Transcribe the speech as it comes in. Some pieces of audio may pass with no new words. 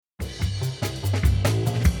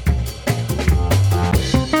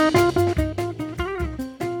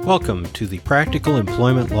Welcome to the Practical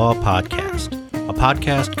Employment Law Podcast, a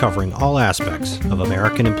podcast covering all aspects of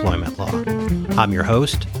American employment law. I'm your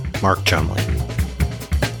host, Mark Chumley.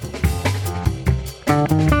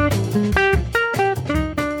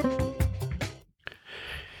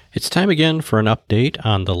 It's time again for an update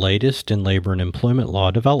on the latest in labor and employment law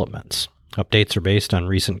developments. Updates are based on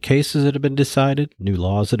recent cases that have been decided, new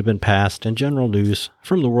laws that have been passed, and general news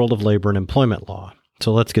from the world of labor and employment law.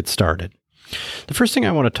 So let's get started. The first thing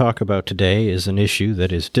I want to talk about today is an issue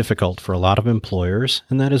that is difficult for a lot of employers,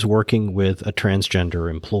 and that is working with a transgender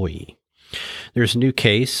employee. There's a new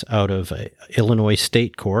case out of Illinois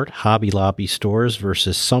State Court, Hobby Lobby Stores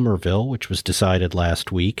versus Somerville, which was decided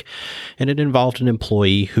last week, and it involved an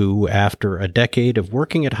employee who, after a decade of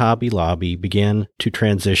working at Hobby Lobby, began to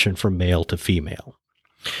transition from male to female.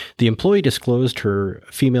 The employee disclosed her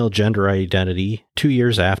female gender identity 2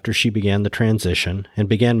 years after she began the transition and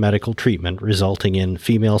began medical treatment, resulting in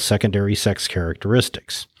female secondary sex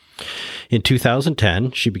characteristics. In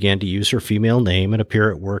 2010, she began to use her female name and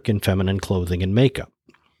appear at work in feminine clothing and makeup.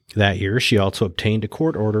 That year, she also obtained a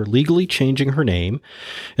court order legally changing her name,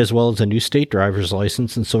 as well as a new state driver's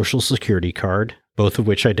license and social security card, both of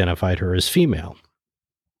which identified her as female.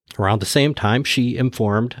 Around the same time, she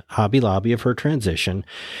informed Hobby Lobby of her transition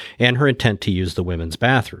and her intent to use the women's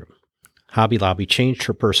bathroom. Hobby Lobby changed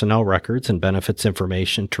her personnel records and benefits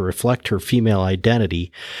information to reflect her female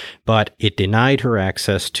identity, but it denied her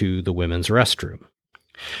access to the women's restroom.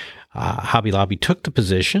 Hobby Lobby took the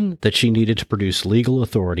position that she needed to produce legal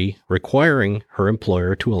authority requiring her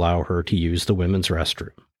employer to allow her to use the women's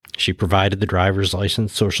restroom. She provided the driver's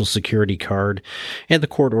license, social security card, and the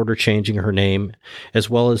court order changing her name, as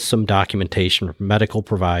well as some documentation from medical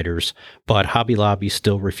providers, but Hobby Lobby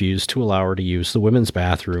still refused to allow her to use the women's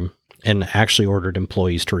bathroom and actually ordered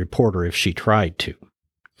employees to report her if she tried to.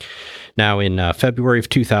 Now, in February of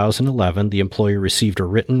 2011, the employer received a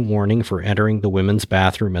written warning for entering the women's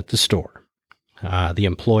bathroom at the store. The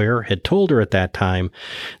employer had told her at that time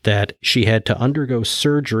that she had to undergo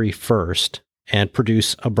surgery first and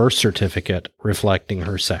produce a birth certificate reflecting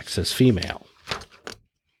her sex as female.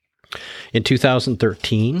 In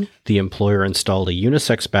 2013, the employer installed a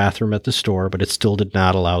unisex bathroom at the store, but it still did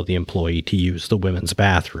not allow the employee to use the women's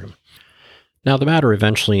bathroom. Now, the matter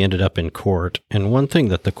eventually ended up in court, and one thing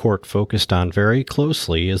that the court focused on very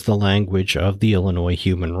closely is the language of the Illinois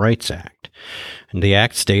Human Rights Act. And the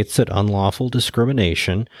act states that unlawful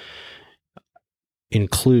discrimination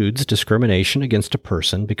includes discrimination against a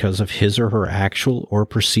person because of his or her actual or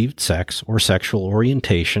perceived sex or sexual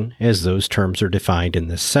orientation, as those terms are defined in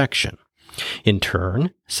this section. In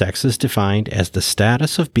turn, sex is defined as the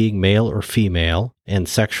status of being male or female, and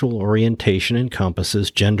sexual orientation encompasses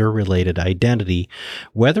gender-related identity,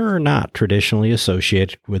 whether or not traditionally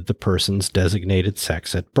associated with the person's designated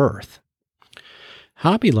sex at birth.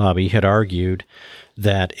 Hobby Lobby had argued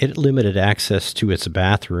that it limited access to its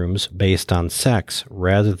bathrooms based on sex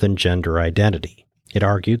rather than gender identity. It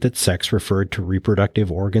argued that sex referred to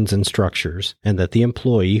reproductive organs and structures, and that the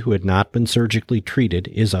employee who had not been surgically treated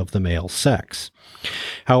is of the male sex.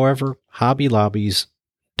 However, Hobby Lobby's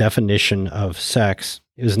definition of sex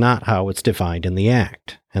is not how it's defined in the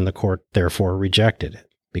Act, and the court therefore rejected it,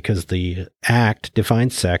 because the Act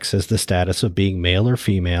defines sex as the status of being male or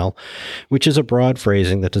female, which is a broad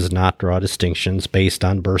phrasing that does not draw distinctions based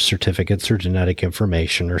on birth certificates or genetic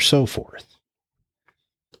information or so forth.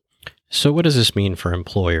 So what does this mean for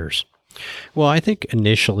employers? Well, I think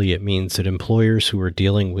initially it means that employers who are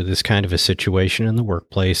dealing with this kind of a situation in the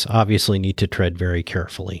workplace obviously need to tread very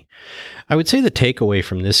carefully. I would say the takeaway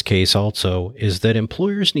from this case also is that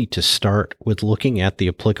employers need to start with looking at the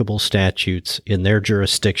applicable statutes in their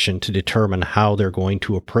jurisdiction to determine how they're going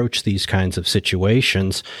to approach these kinds of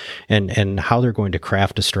situations and how they're going to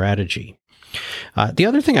craft a strategy. The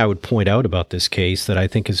other thing I would point out about this case that I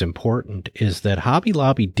think is important is that Hobby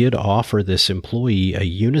Lobby did offer this employee a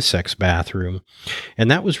unisex bathroom,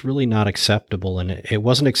 and that was really not acceptable, and it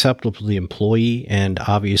wasn't acceptable to the employee, and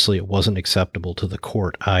obviously it wasn't acceptable to the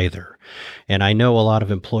court either. And I know a lot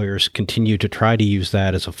of employers continue to try to use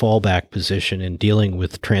that as a fallback position in dealing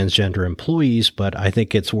with transgender employees, but I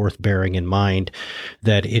think it's worth bearing in mind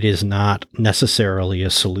that it is not necessarily a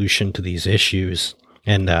solution to these issues.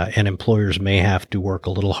 And employers may have to work a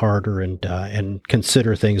little harder and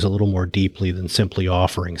consider things a little more deeply than simply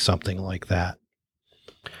offering something like that.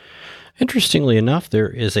 Interestingly enough, there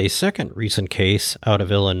is a second recent case out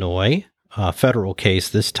of Illinois federal case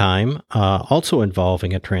this time, also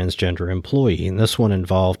involving a transgender employee. And this one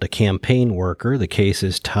involved a campaign worker. The case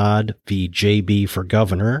is Todd v. JB for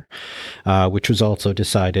governor, which was also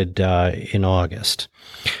decided in August.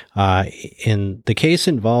 And the case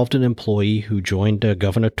involved an employee who joined a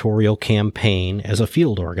gubernatorial campaign as a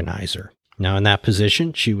field organizer. Now, in that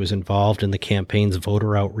position, she was involved in the campaign's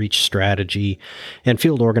voter outreach strategy, and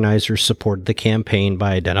field organizers supported the campaign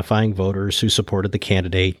by identifying voters who supported the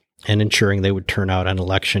candidate and ensuring they would turn out on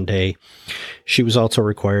Election Day. She was also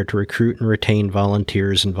required to recruit and retain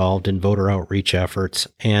volunteers involved in voter outreach efforts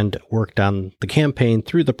and worked on the campaign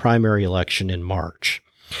through the primary election in March.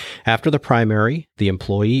 After the primary, the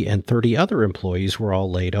employee and 30 other employees were all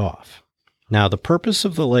laid off. Now, the purpose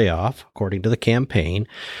of the layoff, according to the campaign,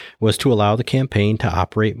 was to allow the campaign to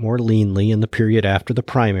operate more leanly in the period after the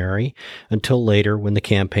primary until later when the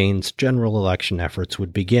campaign's general election efforts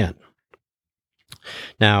would begin.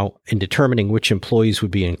 Now, in determining which employees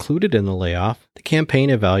would be included in the layoff, the campaign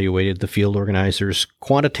evaluated the field organizers'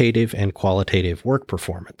 quantitative and qualitative work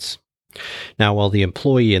performance. Now, while the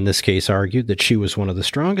employee in this case argued that she was one of the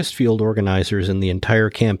strongest field organizers in the entire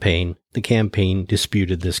campaign, the campaign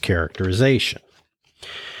disputed this characterization.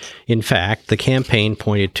 In fact, the campaign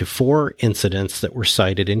pointed to 4 incidents that were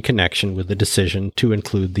cited in connection with the decision to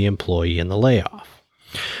include the employee in the layoff.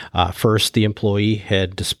 First, the employee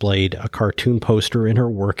had displayed a cartoon poster in her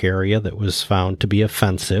work area that was found to be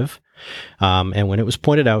offensive. And when it was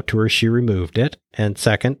pointed out to her, she removed it. And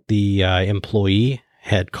second, the employee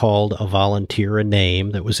had called a volunteer a name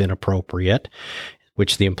that was inappropriate,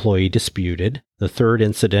 which the employee disputed. The third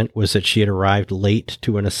incident was that she had arrived late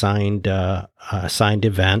to an assigned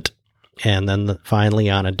event, and then finally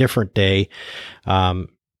on a different day,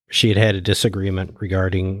 she had had a disagreement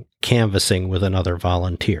regarding canvassing with another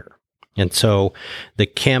volunteer. And so the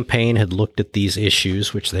campaign had looked at these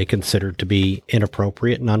issues, which they considered to be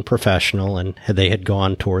inappropriate and unprofessional, and they had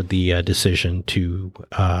gone toward the decision to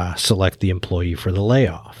select the employee for the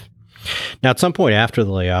layoff. Now, at some point after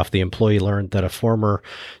the layoff, the employee learned that a former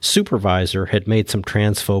supervisor had made some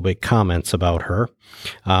transphobic comments about her,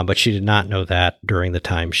 but she did not know that during the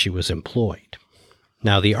time she was employed.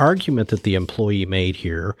 Now, the argument that the employee made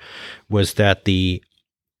here was that the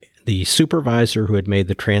supervisor who had made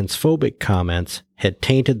the transphobic comments had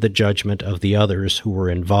tainted the judgment of the others who were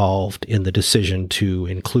involved in the decision to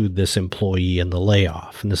include this employee in the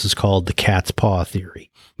layoff. And this is called the cat's paw theory,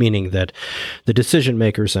 meaning that the decision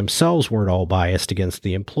makers themselves weren't all biased against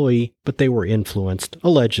the employee, but they were influenced,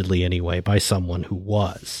 allegedly anyway, by someone who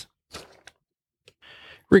was.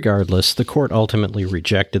 Regardless, the court ultimately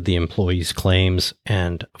rejected the employee's claims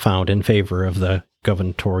and found in favor of the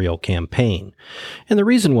gubernatorial campaign. And the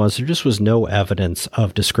reason was there just was no evidence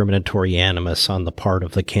of discriminatory animus on the part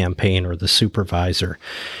of the campaign or the supervisor.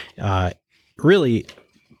 Really,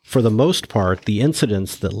 for the most part, the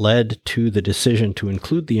incidents that led to the decision to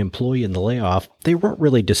include the employee in the layoff, they weren't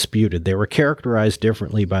really disputed. They were characterized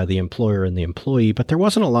differently by the employer and the employee, but there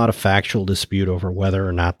wasn't a lot of factual dispute over whether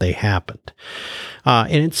or not they happened.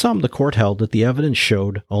 And in some, the court held that the evidence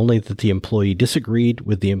showed only that the employee disagreed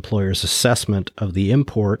with the employer's assessment of the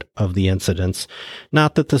import of the incidents,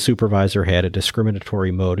 not that the supervisor had a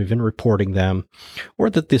discriminatory motive in reporting them, or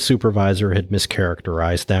that the supervisor had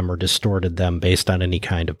mischaracterized them or distorted them based on any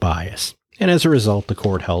kind of bias. And as a result, the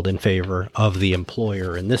court held in favor of the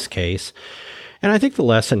employer in this case. And I think the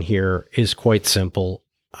lesson here is quite simple.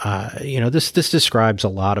 This describes a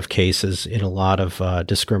lot of cases in a lot of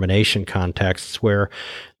discrimination contexts where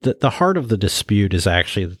the heart of the dispute is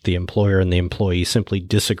actually that the employer and the employee simply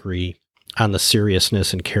disagree on the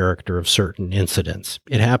seriousness and character of certain incidents.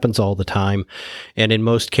 It happens all the time, and in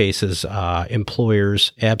most cases,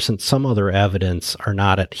 employers, absent some other evidence, are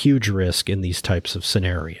not at huge risk in these types of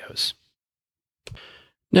scenarios.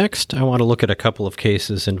 Next, I want to look at a couple of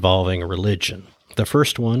cases involving religion. The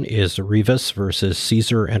first one is Rivas versus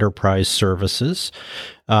Caesar Enterprise Services,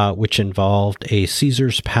 which involved a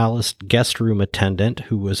Caesar's Palace guest room attendant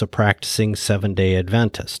who was a practicing Seventh-day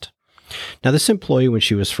Adventist. Now, this employee, when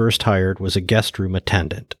she was first hired, was a guest room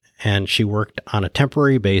attendant, and she worked on a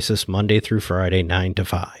temporary basis Monday through Friday, 9 to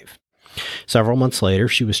 5. Several months later,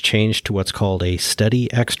 she was changed to what's called a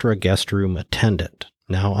steady extra guest room attendant.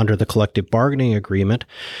 Now, under the collective bargaining agreement,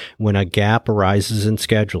 when a gap arises in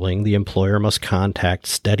scheduling, the employer must contact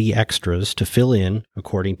steady extras to fill in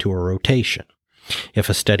according to a rotation. If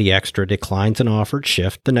a steady extra declines an offered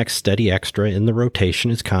shift, the next steady extra in the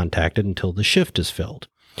rotation is contacted until the shift is filled.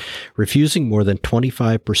 Refusing more than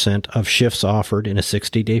 25% of shifts offered in a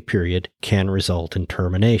 60-day period can result in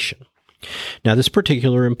termination. Now, this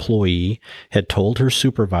particular employee had told her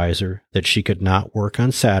supervisor that she could not work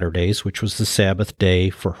on Saturdays, which was the Sabbath day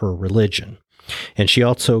for her religion. And she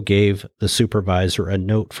also gave the supervisor a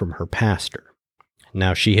note from her pastor.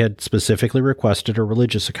 Now, she had specifically requested a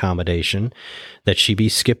religious accommodation that she be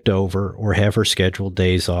skipped over or have her scheduled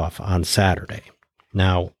days off on Saturday.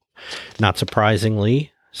 Now, not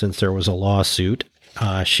surprisingly, since there was a lawsuit,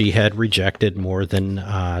 she had rejected more than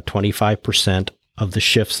 25% of the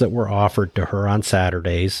shifts that were offered to her on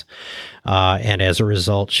Saturdays, and as a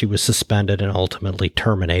result, she was suspended and ultimately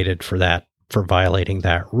terminated for violating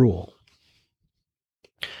that rule.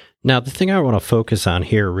 Now, the thing I want to focus on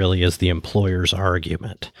here really is the employer's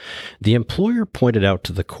argument. The employer pointed out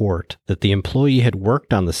to the court that the employee had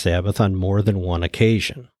worked on the Sabbath on more than one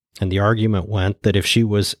occasion. And the argument went that if she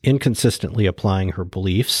was inconsistently applying her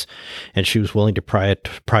beliefs and she was willing to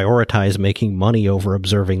prioritize making money over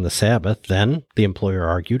observing the Sabbath, then, the employer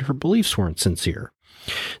argued, her beliefs weren't sincere.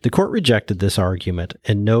 The court rejected this argument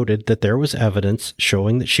and noted that there was evidence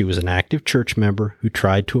showing that she was an active church member who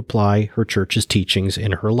tried to apply her church's teachings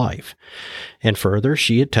in her life. And further,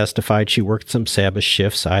 she had testified she worked some Sabbath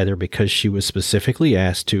shifts either because she was specifically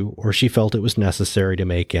asked to or she felt it was necessary to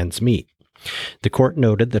make ends meet. The court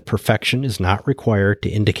noted that perfection is not required to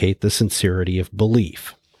indicate the sincerity of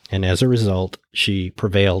belief, and as a result, she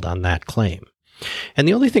prevailed on that claim. And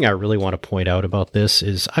the only thing I really want to point out about this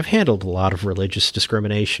is I've handled a lot of religious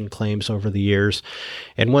discrimination claims over the years,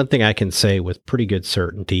 and one thing I can say with pretty good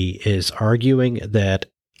certainty is arguing that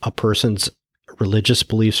a person's religious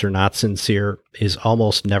beliefs are not sincere is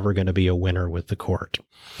almost never going to be a winner with the court.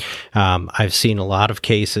 I've seen a lot of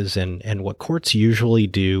cases, and what courts usually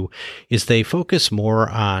do is they focus more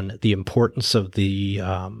on the importance of the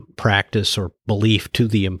practice or belief to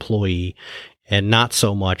the employee, and not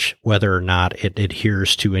so much whether or not it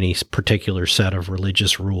adheres to any particular set of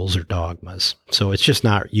religious rules or dogmas. So it's just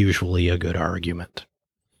not usually a good argument.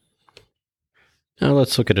 Now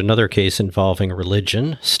let's look at another case involving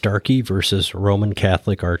religion, Starkey versus Roman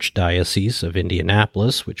Catholic Archdiocese of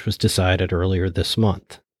Indianapolis, which was decided earlier this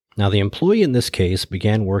month. Now, the employee in this case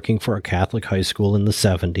began working for a Catholic high school in the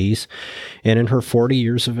 70s, and in her 40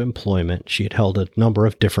 years of employment, she had held a number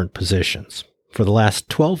of different positions. For the last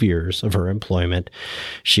 12 years of her employment,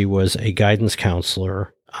 she was a guidance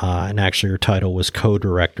counselor, and actually her title was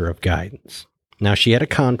co-director of guidance. Now, she had a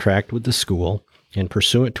contract with the school, and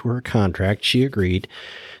pursuant to her contract, she agreed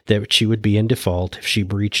that she would be in default if she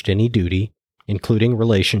breached any duty, including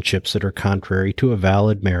relationships that are contrary to a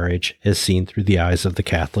valid marriage as seen through the eyes of the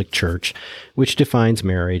Catholic Church, which defines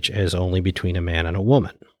marriage as only between a man and a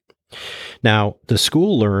woman. Now, the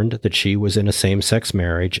school learned that she was in a same-sex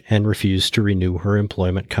marriage and refused to renew her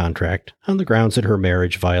employment contract on the grounds that her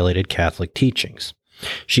marriage violated Catholic teachings.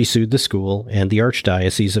 She sued the school and the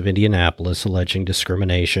Archdiocese of Indianapolis, alleging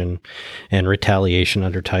discrimination and retaliation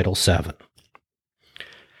under Title VII.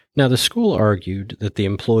 Now, the school argued that the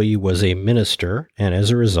employee was a minister, and as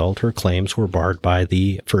a result, her claims were barred by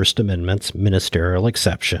the First Amendment's ministerial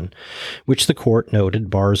exception, which the court noted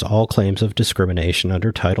bars all claims of discrimination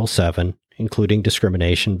under Title VII, including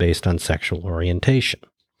discrimination based on sexual orientation.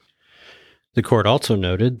 The court also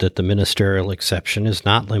noted that the ministerial exception is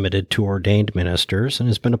not limited to ordained ministers and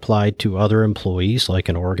has been applied to other employees like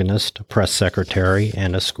an organist, a press secretary,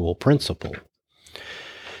 and a school principal.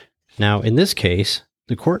 Now, in this case,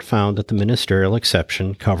 the court found that the ministerial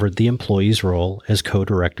exception covered the employee's role as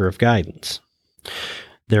co-director of guidance.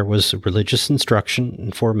 There was religious instruction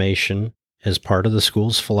and formation as part of the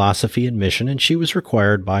school's philosophy and mission, and she was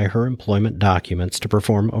required by her employment documents to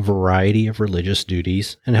perform a variety of religious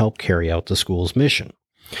duties and help carry out the school's mission.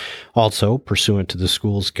 Also, pursuant to the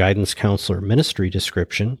school's guidance counselor ministry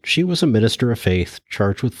description, she was a minister of faith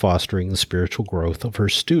charged with fostering the spiritual growth of her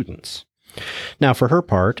students. Now, for her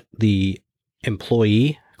part, the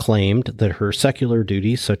employee claimed that her secular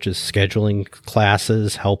duties, such as scheduling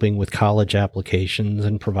classes, helping with college applications,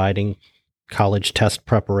 and providing college test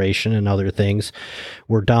preparation and other things,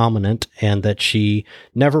 were dominant, and that she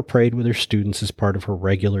never prayed with her students as part of her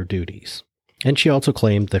regular duties. And she also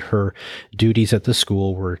claimed that her duties at the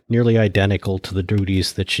school were nearly identical to the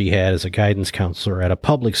duties that she had as a guidance counselor at a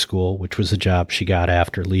public school, which was a job she got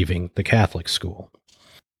after leaving the Catholic school.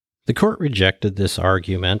 The court rejected this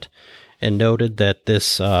argument and noted that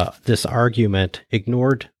this argument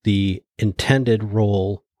ignored the intended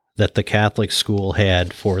role that the Catholic school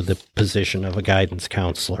had for the position of a guidance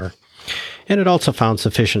counselor. And it also found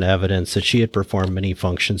sufficient evidence that she had performed many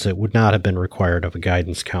functions that would not have been required of a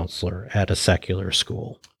guidance counselor at a secular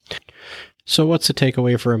school. So what's the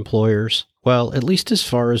takeaway for employers? Well, at least as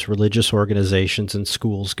far as religious organizations and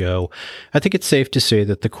schools go, I think it's safe to say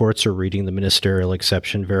that the courts are reading the ministerial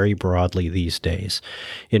exception very broadly these days.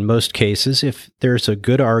 In most cases, if there's a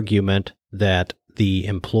good argument that the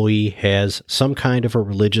employee has some kind of a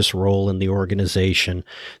religious role in the organization,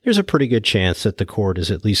 there's a pretty good chance that the court is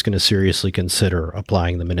at least going to seriously consider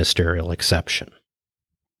applying the ministerial exception.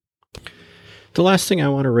 The last thing I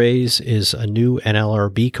want to raise is a new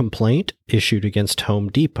NLRB complaint issued against Home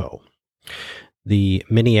Depot. The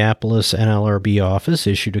Minneapolis NLRB office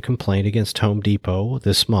issued a complaint against Home Depot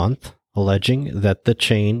this month, alleging that the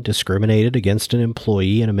chain discriminated against an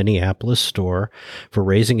employee in a Minneapolis store for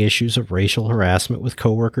raising issues of racial harassment with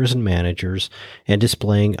coworkers and managers and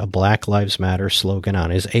displaying a Black Lives Matter slogan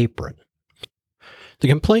on his apron. The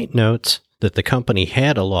complaint notes that the company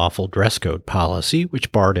had a lawful dress code policy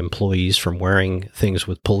which barred employees from wearing things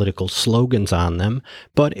with political slogans on them,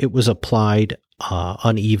 but it was applied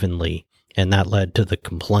unevenly, and that led to the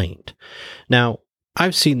complaint. Now,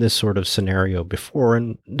 I've seen this sort of scenario before,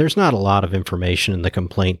 and there's not a lot of information in the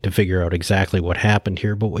complaint to figure out exactly what happened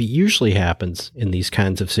here, but what usually happens in these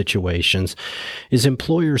kinds of situations is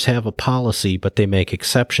employers have a policy, but they make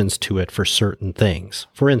exceptions to it for certain things.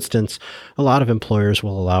 For instance, a lot of employers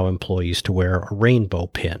will allow employees to wear a rainbow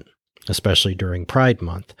pin, especially during Pride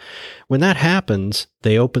Month. When that happens,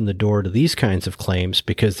 they open the door to these kinds of claims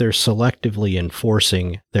because they're selectively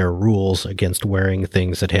enforcing their rules against wearing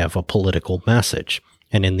things that have a political message.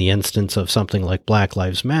 And in the instance of something like Black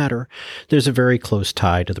Lives Matter, there's a very close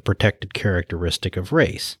tie to the protected characteristic of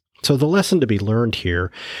race. So the lesson to be learned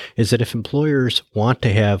here is that if employers want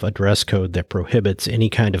to have a dress code that prohibits any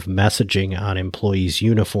kind of messaging on employees'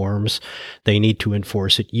 uniforms, they need to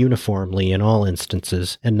enforce it uniformly in all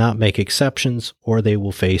instances and not make exceptions, or they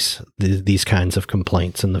will face these kinds of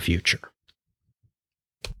complaints in the future.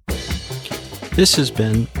 This has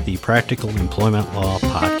been the Practical Employment Law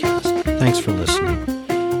Podcast. Thanks for listening.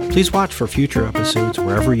 Please watch for future episodes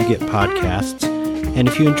wherever you get podcasts. And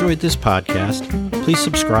if you enjoyed this podcast, please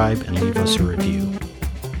subscribe and leave us a review.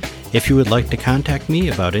 If you would like to contact me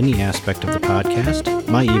about any aspect of the podcast,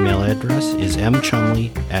 my email address is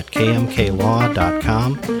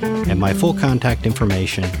mchumley@kmklaw.com, and my full contact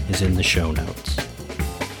information is in the show notes.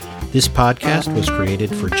 This podcast was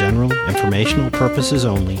created for general informational purposes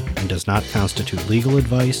only and does not constitute legal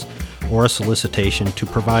advice or a solicitation to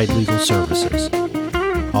provide legal services.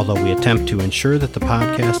 Although we attempt to ensure that the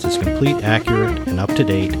podcast is complete, accurate, and up to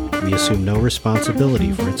date, we assume no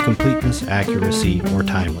responsibility for its completeness, accuracy, or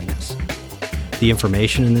timeliness. The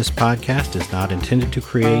information in this podcast is not intended to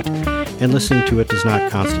create, and listening to it does not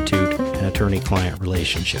constitute an attorney-client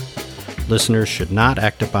relationship. Listeners should not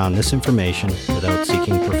act upon this information without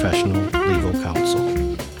seeking professional